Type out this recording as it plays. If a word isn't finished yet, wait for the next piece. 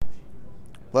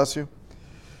Bless you.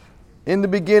 In the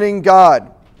beginning,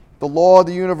 God, the law of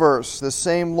the universe, the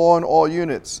same law in all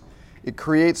units. It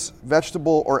creates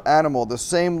vegetable or animal. The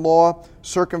same law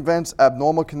circumvents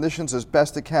abnormal conditions as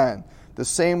best it can. The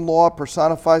same law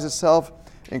personifies itself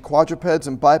in quadrupeds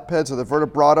and bipeds of the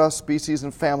vertebrata, species,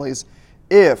 and families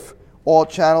if all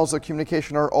channels of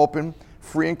communication are open,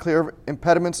 free and clear of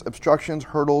impediments, obstructions,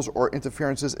 hurdles, or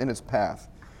interferences in its path.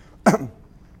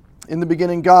 In the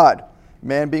beginning, God,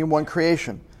 man being one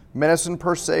creation. Medicine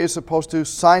per se is supposed to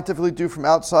scientifically do from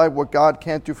outside what God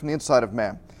can't do from the inside of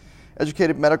man.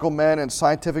 Educated medical men and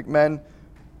scientific men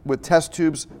with test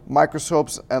tubes,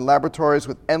 microscopes, and laboratories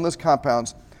with endless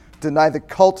compounds deny the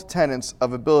cult tenets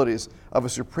of abilities of a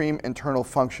supreme internal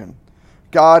function.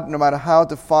 God, no matter how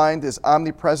defined, is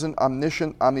omnipresent,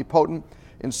 omniscient, omnipotent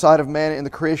inside of man in the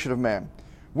creation of man.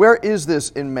 Where is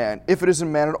this in man, if it is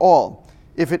in man at all?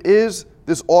 If it is,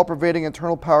 this all-pervading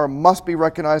internal power must be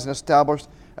recognized and established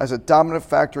as a dominant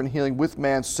factor in healing with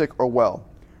man, sick or well.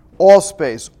 All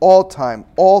space, all time,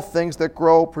 all things that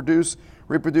grow, produce,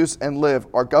 reproduce, and live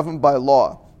are governed by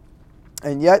law.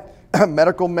 And yet,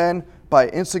 medical men, by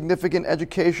insignificant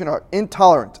education, are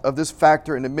intolerant of this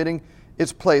factor in admitting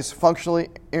its place functionally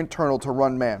internal to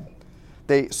run man.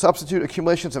 They substitute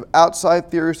accumulations of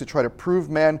outside theories to try to prove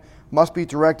man must be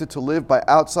directed to live by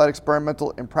outside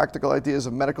experimental and practical ideas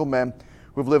of medical men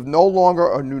who have lived no longer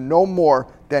or knew no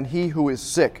more than he who is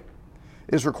sick.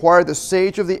 It is required the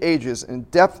sage of the ages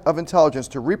and depth of intelligence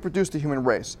to reproduce the human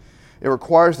race. It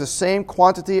requires the same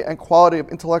quantity and quality of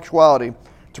intellectuality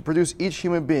to produce each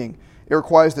human being. It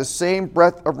requires the same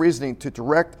breadth of reasoning to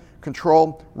direct,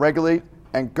 control, regulate,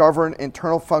 and govern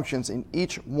internal functions in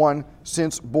each one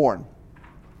since born.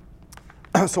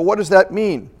 So what does that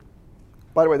mean?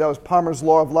 By the way, that was Palmer's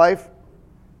Law of Life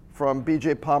from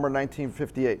B.J. Palmer,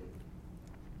 1958.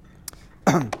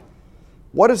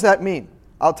 What does that mean?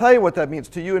 I'll tell you what that means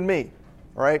to you and me.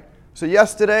 All right? So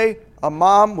yesterday, a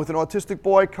mom with an autistic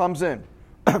boy comes in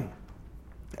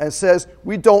and says,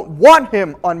 we don't want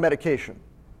him on medication.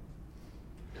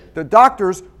 The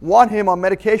doctors want him on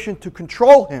medication to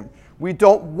control him. We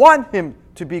don't want him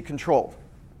to be controlled.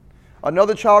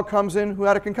 Another child comes in who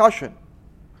had a concussion.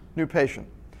 New patient.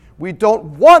 We don't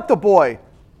want the boy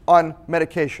on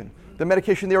medication. The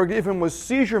medication they were giving him was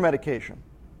seizure medication.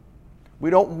 We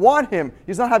don't want him.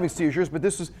 He's not having seizures, but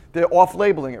they're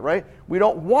off-labeling it, right? We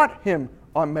don't want him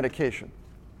on medication,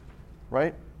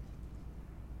 right?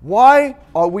 Why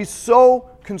are we so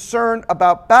concerned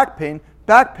about back pain?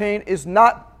 Back pain is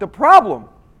not the problem,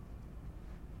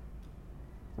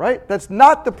 right? That's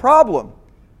not the problem.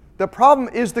 The problem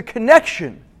is the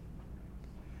connection.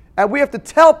 And we have to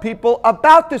tell people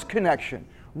about this connection.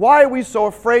 Why are we so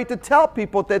afraid to tell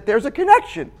people that there's a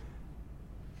connection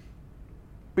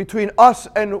between us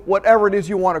and whatever it is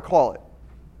you want to call it?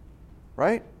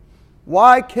 Right?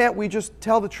 Why can't we just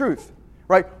tell the truth?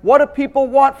 Right? What do people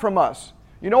want from us?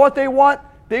 You know what they want?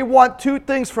 They want two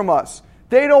things from us.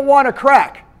 They don't want a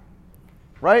crack.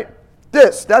 Right?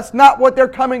 That's not what they're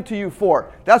coming to you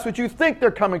for. That's what you think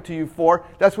they're coming to you for.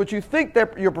 That's what you think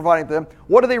you're providing to them.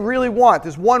 What do they really want?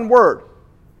 There's one word.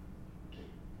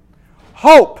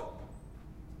 Hope.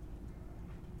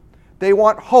 They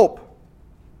want hope.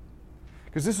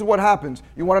 Because this is what happens.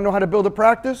 You want to know how to build a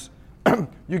practice?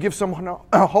 You give someone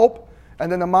hope, and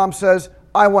then the mom says,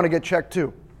 I want to get checked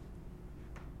too.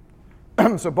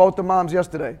 So both the moms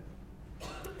yesterday,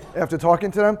 after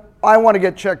talking to them, I want to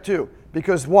get checked too.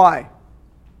 Because why?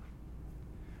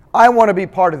 I want to be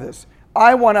part of this.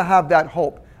 I want to have that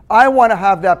hope. I want to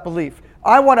have that belief.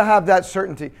 I want to have that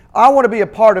certainty. I want to be a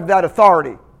part of that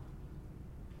authority.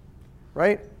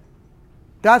 Right?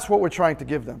 That's what we're trying to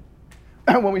give them.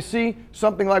 When we see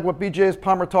something like what B.J.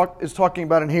 Palmer is talking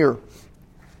about in here, I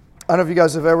don't know if you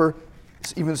guys have ever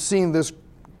even seen this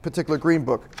particular green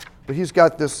book, but he's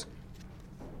got this.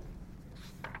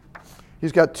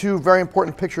 He's got two very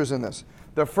important pictures in this.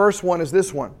 The first one is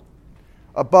this one.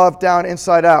 Above, down,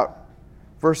 inside, out,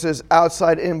 versus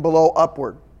outside, in, below,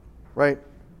 upward, right?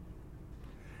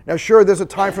 Now, sure, there's a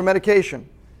time for medication.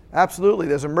 Absolutely.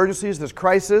 There's emergencies, there's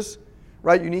crisis,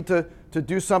 right? You need to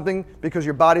do something because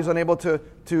your body's unable to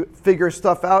figure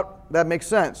stuff out. That makes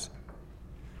sense.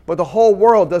 But the whole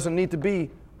world doesn't need to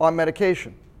be on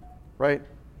medication, right?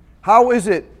 How is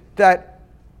it that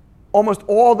almost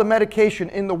all the medication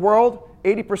in the world,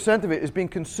 80% of it, is being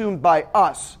consumed by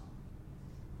us?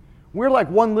 We're like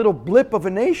one little blip of a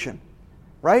nation,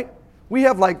 right? We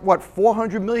have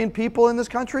 400 million people in this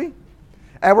country?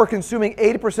 And we're consuming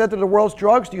 80% of the world's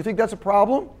drugs. Do you think that's a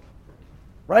problem?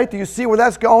 Right? Do you see where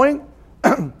that's going?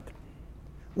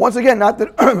 Once again, not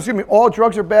that all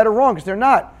drugs are bad or wrong, because they're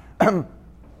not.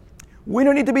 We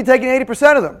don't need to be taking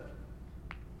 80% of them.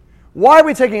 Why are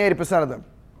we taking 80% of them?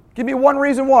 Give me one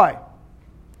reason why.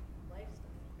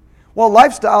 Well,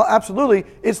 lifestyle, absolutely.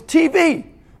 It's TV.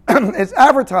 It's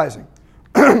advertising.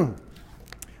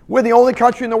 We're the only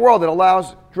country in the world that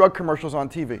allows drug commercials on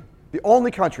TV. The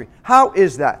only country. How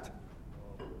is that?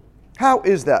 How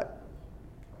is that?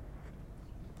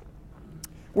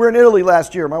 We were in Italy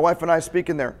last year, my wife and I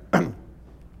speaking there. And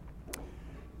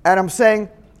I'm saying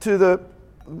to a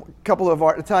couple of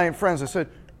our Italian friends, I said,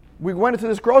 we went into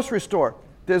this grocery store.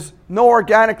 There's no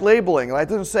organic labeling. It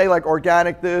doesn't say like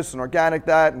organic this and organic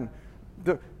that.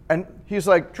 And he's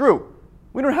like, Drew,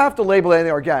 we don't have to label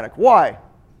anything organic. Why?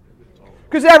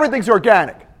 Because everything's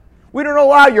organic. We don't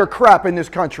allow your crap in this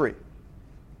country.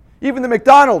 Even the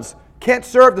McDonald's can't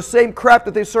serve the same crap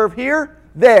that they serve here,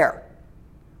 there.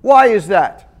 Why is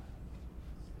that?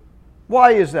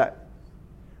 Why is that?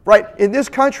 Right? In this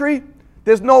country,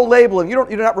 there's no labeling. You're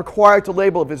not required to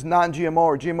label if it's non-GMO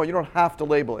or GMO. You don't have to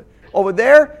label it. Over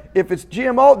there, if it's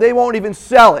GMO, they won't even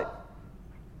sell it.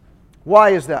 Why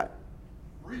is that?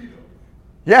 Freedom.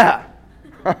 Yeah.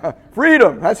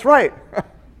 Freedom. That's right.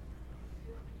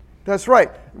 That's right.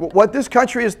 What this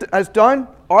country has done,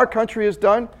 our country has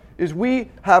done, is we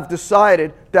have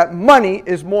decided that money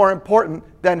is more important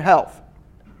than health.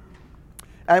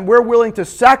 And we're willing to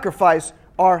sacrifice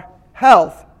our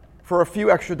health for a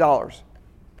few extra dollars.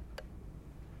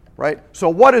 Right? So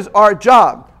what is our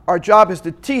job? Our job is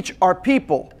to teach our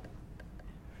people.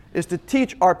 Is to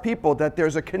teach our people that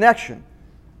there's a connection.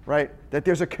 Right? That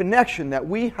there's a connection that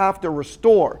we have to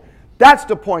restore. That's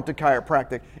the point of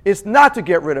chiropractic. It's not to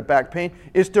get rid of back pain.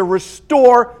 It's to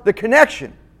restore the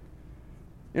connection.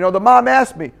 You know, the mom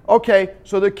asked me, okay,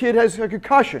 so the kid has a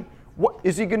concussion. What,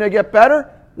 is he going to get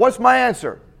better? What's my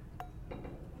answer?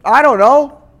 I don't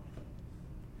know.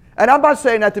 And I'm not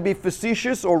saying that to be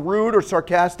facetious or rude or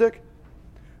sarcastic.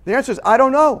 The answer is, I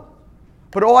don't know.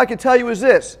 But all I can tell you is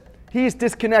this. He's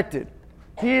disconnected.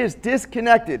 He is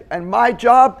disconnected. And my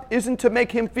job isn't to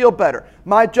make him feel better.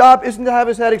 My job isn't to have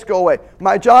his headaches go away.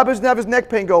 My job isn't to have his neck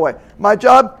pain go away. My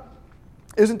job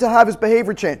isn't to have his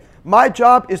behavior change. My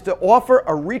job is to offer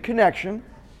a reconnection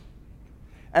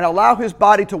and allow his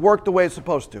body to work the way it's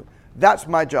supposed to. That's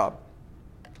my job.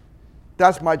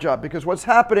 That's my job. Because what's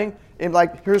happening in,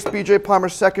 like, here's B.J.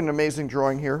 Palmer's second amazing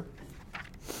drawing here.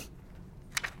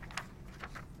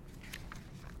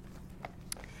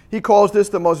 He calls this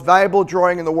the most valuable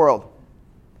drawing in the world.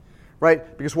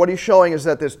 Right? Because what he's showing is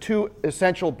that there's two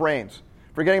essential brains.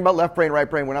 Forgetting about left brain, right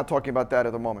brain, we're not talking about that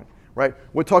at the moment. Right?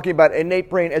 We're talking about innate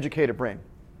brain, educated brain.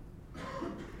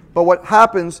 But what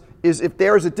happens is if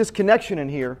there is a disconnection in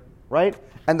here, right,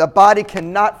 and the body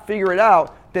cannot figure it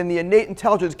out, then the innate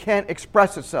intelligence can't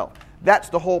express itself. That's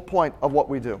the whole point of what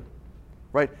we do,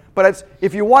 right? But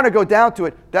if you want to go down to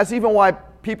it, that's even why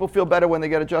people feel better when they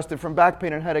get adjusted from back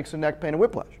pain and headaches and neck pain and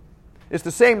whiplash. It's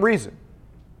the same reason.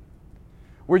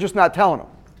 We're just not telling them,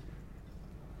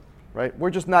 right? We're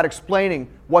just not explaining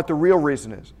what the real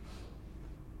reason is.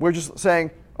 We're just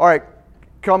saying, all right,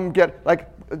 come get, like,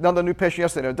 another new patient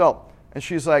yesterday, an adult, and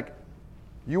she's like,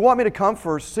 you want me to come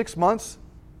for 6 months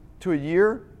to a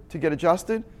year to get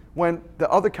adjusted when the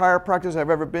other chiropractors I've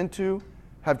ever been to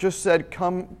have just said,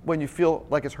 come when you feel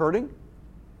like it's hurting?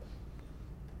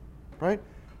 Right?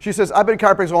 She says, I've been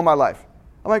chiropractic all my life.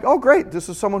 I'm like, oh, great. This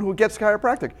is someone who gets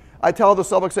chiropractic. I tell the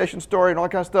subluxation story and all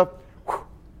that kind of stuff. Whew,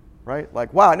 right?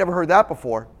 Like, wow, I never heard that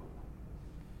before.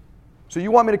 So you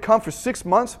want me to come for 6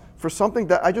 months for something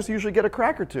that I just usually get a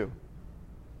crack or two?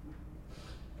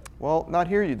 Well, not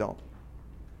here you don't.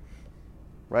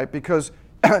 Right? Because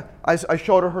I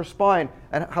showed her spine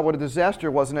and what a disaster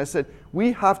it was. And I said,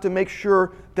 we have to make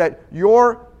sure that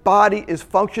your body is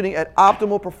functioning at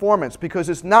optimal performance, because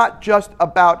it's not just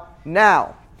about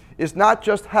now. It's not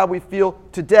just how we feel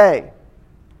today.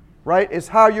 Right? It's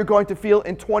how you're going to feel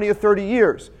in 20 or 30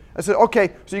 years. I said,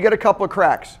 okay, so you get a couple of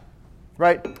cracks.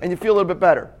 Right? And you feel a little bit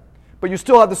better. But you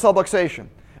still have the subluxation.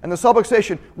 And the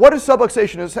subluxation, what does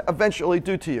subluxation eventually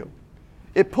do to you?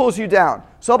 It pulls you down.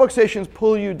 Subluxations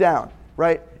pull you down,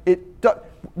 right?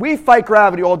 We fight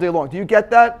gravity all day long. Do you get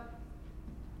that?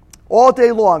 All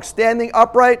day long, standing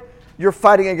upright, you're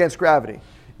fighting against gravity.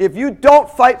 If you don't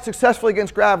fight successfully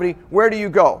against gravity, where do you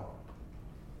go?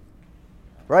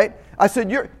 Right? I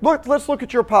said, let's look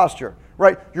at your posture.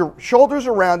 Right? Your shoulders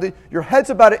are rounded, your head's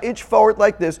about 1 inch forward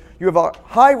like this, you have a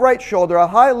high right shoulder, a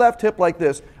high left hip like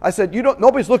this. I said,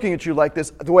 nobody's looking at you like this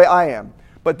the way I am,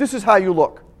 but this is how you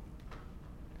look.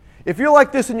 If you're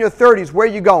like this in your 30s, where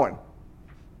are you going?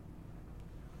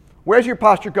 Where's your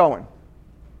posture going?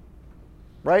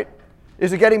 Right?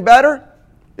 Is it getting better?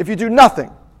 If you do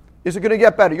nothing, is it going to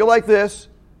get better? You're like this,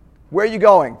 Where are you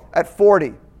going at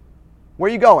 40? Where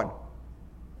are you going?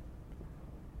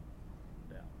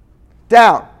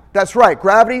 Down. That's right.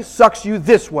 Gravity sucks you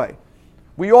this way.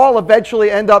 We all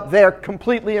eventually end up there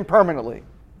completely and permanently.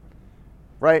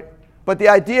 Right? But the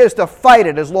idea is to fight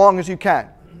it as long as you can.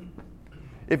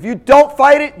 If you don't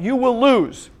fight it, you will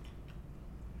lose.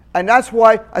 And that's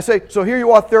why I say, so here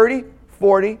you are 30,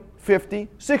 40, 50,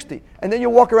 60. And then you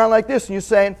walk around like this and you're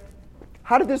saying,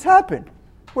 how did this happen?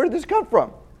 Where did this come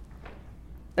from?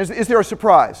 Is there a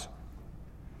surprise?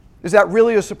 Is that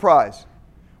really a surprise?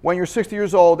 When you're 60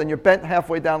 years old and you're bent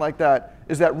halfway down like that,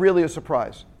 is that really a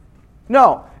surprise?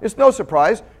 No, it's no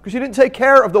surprise because you didn't take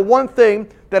care of the one thing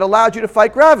that allowed you to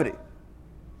fight gravity.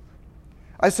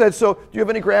 I said, so do you have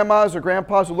any grandmas or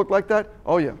grandpas who look like that?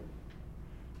 Oh, yeah.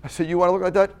 I said, you want to look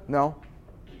like that? No.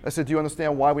 I said, do you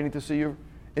understand why we need to see you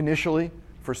initially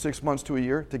for 6 months to a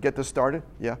year to get this started?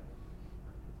 Yeah.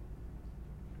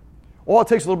 All it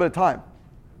takes is a little bit of time,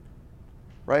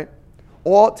 right?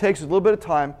 All it takes is a little bit of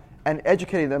time and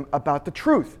educating them about the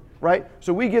truth, right?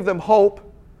 So we give them hope.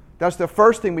 That's the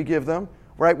first thing we give them,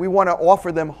 right? We want to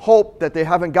offer them hope that they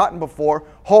haven't gotten before,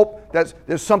 hope that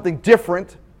there's something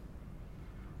different,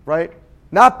 right?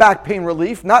 Not back pain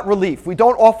relief, not relief. We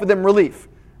don't offer them relief,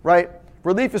 right?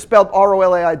 Relief is spelled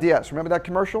R-O-L-A-I-D-S. Remember that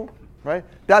commercial, right?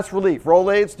 That's relief.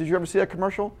 Rolaids, did you ever see that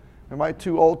commercial? Am I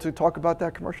too old to talk about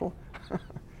that commercial?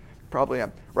 Probably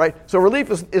am, right? So relief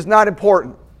is not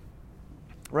important,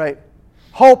 right?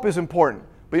 Hope is important.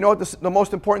 But you know what the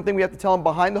most important thing we have to tell them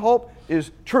behind the hope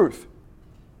is truth.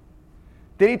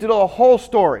 They need to know the whole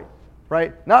story,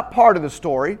 right? Not part of the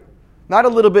story, not a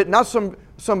little bit, not some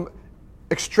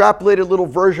extrapolated little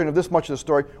version of this much of the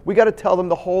story. We got to tell them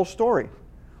the whole story.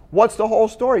 What's the whole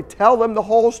story? Tell them the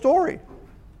whole story.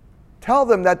 Tell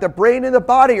them that the brain and the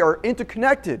body are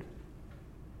interconnected.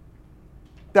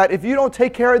 That if you don't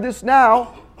take care of this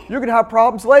now, you're going to have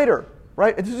problems later,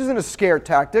 right? This isn't a scare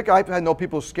tactic. I know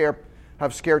people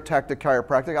have scare tactic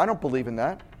chiropractic. I don't believe in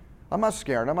that. I'm not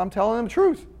scaring them. I'm telling them the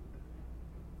truth,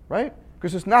 right?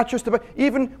 Because it's not just about,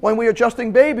 even when we're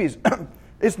adjusting babies,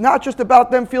 it's not just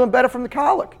about them feeling better from the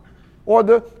colic or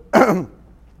the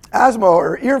asthma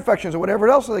or ear infections or whatever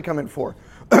else they come in for.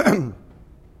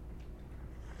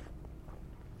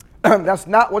 That's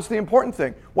not what's the important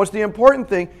thing. What's the important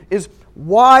thing is,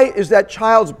 why is that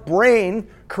child's brain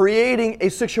creating a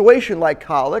situation like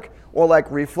colic or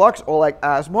like reflux or like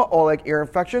asthma or like ear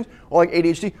infections or like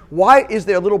ADHD? Why is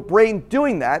their little brain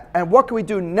doing that? And what can we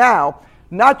do now?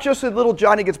 Not just that little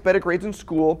Johnny gets better grades in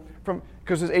school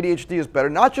because his ADHD is better,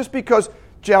 not just because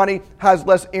Johnny has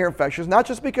less ear infections, not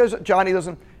just because Johnny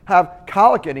doesn't have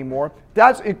colic anymore.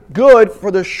 That's good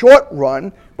for the short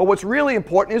run, but what's really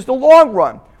important is the long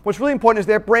run. What's really important is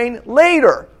their brain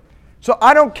later. So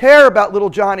I don't care about little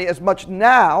Johnny as much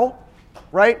now,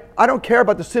 right? I don't care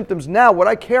about the symptoms now. What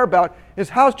I care about is,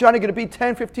 how's Johnny going to be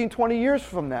 10, 15, 20 years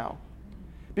from now?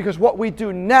 Because what we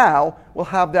do now will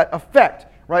have that effect,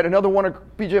 right? Another one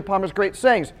of B.J. Palmer's great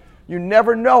sayings, you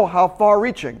never know how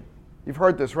far-reaching. You've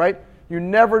heard this, right? You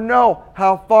never know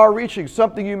how far-reaching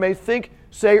something you may think,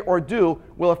 say, or do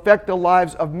will affect the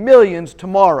lives of millions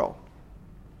tomorrow.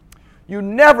 You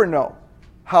never know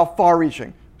how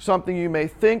far-reaching something you may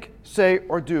think, say,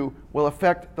 or do will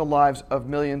affect the lives of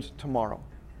millions tomorrow.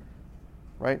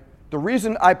 Right? The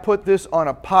reason I put this on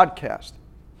a podcast,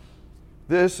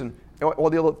 this and all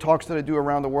the other talks that I do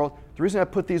around the world, the reason I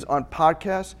put these on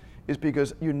podcasts is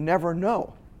because you never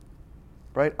know.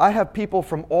 Right? I have people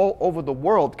from all over the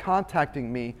world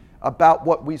contacting me about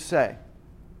what we say,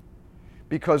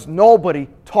 because nobody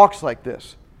talks like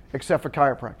this except for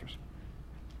chiropractors.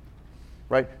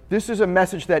 Right? This is a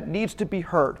message that needs to be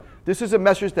heard. This is a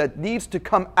message that needs to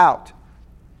come out.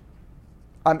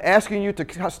 I'm asking you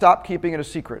to stop keeping it a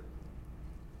secret.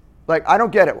 Like, I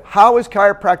don't get it. How is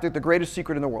chiropractic the greatest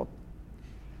secret in the world?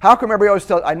 How come everybody always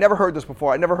tells, I never heard this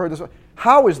before, I never heard this.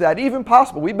 How is that even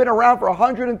possible? We've been around for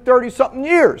 130-something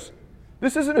years.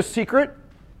 This isn't a secret,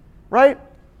 right?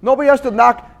 Nobody has to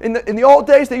knock. In the old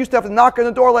days, they used to have to knock on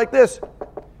the door like this.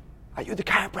 Are you the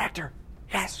chiropractor?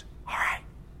 Yes. All right.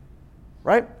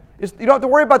 Right? You don't have to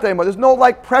worry about that anymore. There's no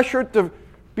like pressure to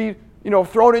be,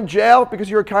 thrown in jail because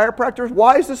you're a chiropractor.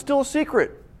 Why is this still a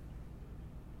secret?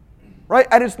 Right?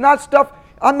 And it's not stuff,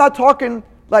 I'm not talking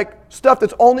like stuff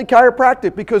that's only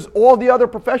chiropractic, because all the other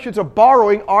professions are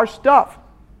borrowing our stuff.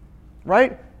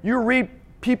 Right? You read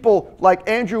people like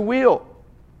Andrew Weil,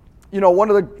 one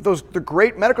of the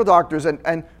great medical doctors,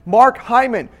 and Mark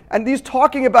Hyman, and these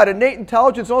talking about innate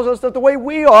intelligence and all that stuff the way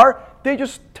we are, they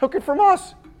just took it from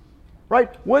us. Right?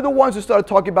 We're the ones who started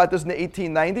talking about this in the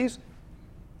 1890s.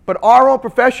 But our own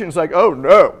profession is like, oh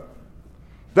no.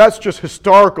 That's just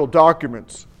historical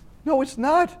documents. No, it's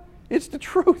not. It's the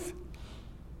truth.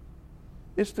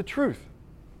 It's the truth.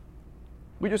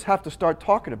 We just have to start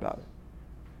talking about it.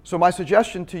 So my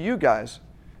suggestion to you guys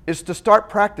is to start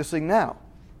practicing now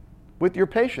with your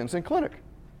patients in clinic,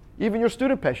 even your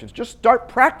student patients. Just start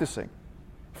practicing.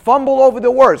 Fumble over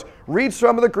the words. Read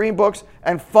some of the green books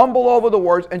and fumble over the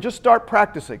words and just start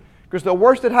practicing. Because the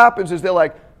worst that happens is they're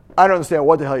like, I don't understand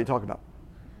what the hell you're talking about.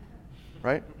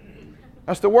 Right?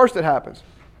 That's the worst that happens.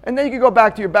 And then you can go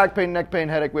back to your back pain, neck pain,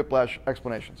 headache, whiplash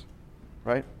explanations.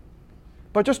 Right?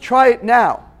 But just try it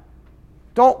now.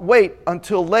 Don't wait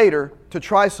until later to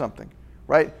try something.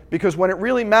 Right? Because when it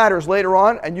really matters later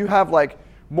on and you have like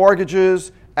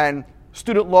mortgages and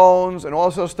student loans and all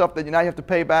this other stuff that now you have to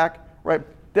pay back, right?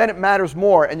 Then it matters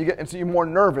more and so you're more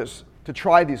nervous to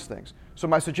try these things. So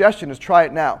my suggestion is try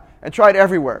it now and try it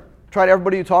everywhere. Try it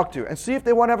everybody you talk to and see if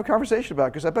they want to have a conversation about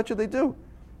it, because I bet you they do.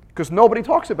 Because nobody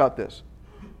talks about this.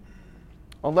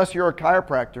 Unless you're a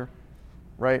chiropractor,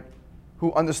 right,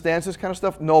 who understands this kind of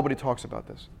stuff, nobody talks about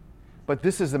this. But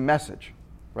this is the message,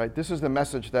 right? This is the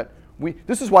message that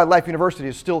this is why Life University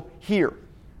is still here,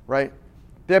 right?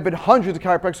 There have been hundreds of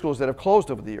chiropractic schools that have closed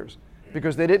over the years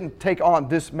because they didn't take on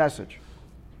this message,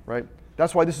 right?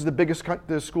 That's why this is the biggest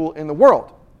school in the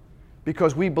world,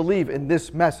 because we believe in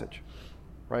this message,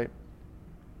 right?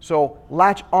 So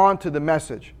latch on to the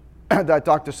message that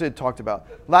Dr. Sid talked about.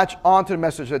 Latch on to the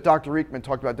message that Dr. Reekman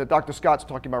talked about, that Dr. Scott's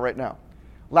talking about right now.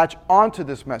 Latch on to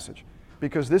this message,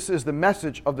 because this is the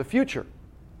message of the future,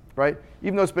 right?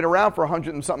 Even though it's been around for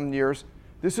 100 and something years,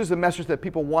 this is the message that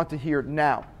people want to hear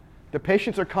now. The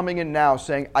patients are coming in now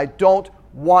saying, I don't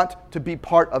want to be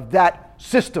part of that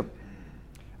system.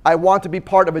 I want to be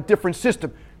part of a different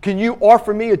system. Can you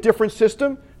offer me a different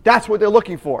system? That's what they're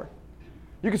looking for.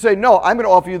 You can say, no, I'm going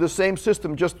to offer you the same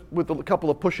system just with a couple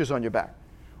of pushes on your back.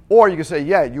 Or you can say,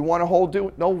 yeah, you want a whole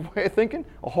no way of thinking,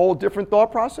 a whole different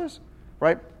thought process,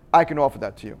 right? I can offer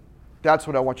that to you. That's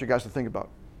what I want you guys to think about.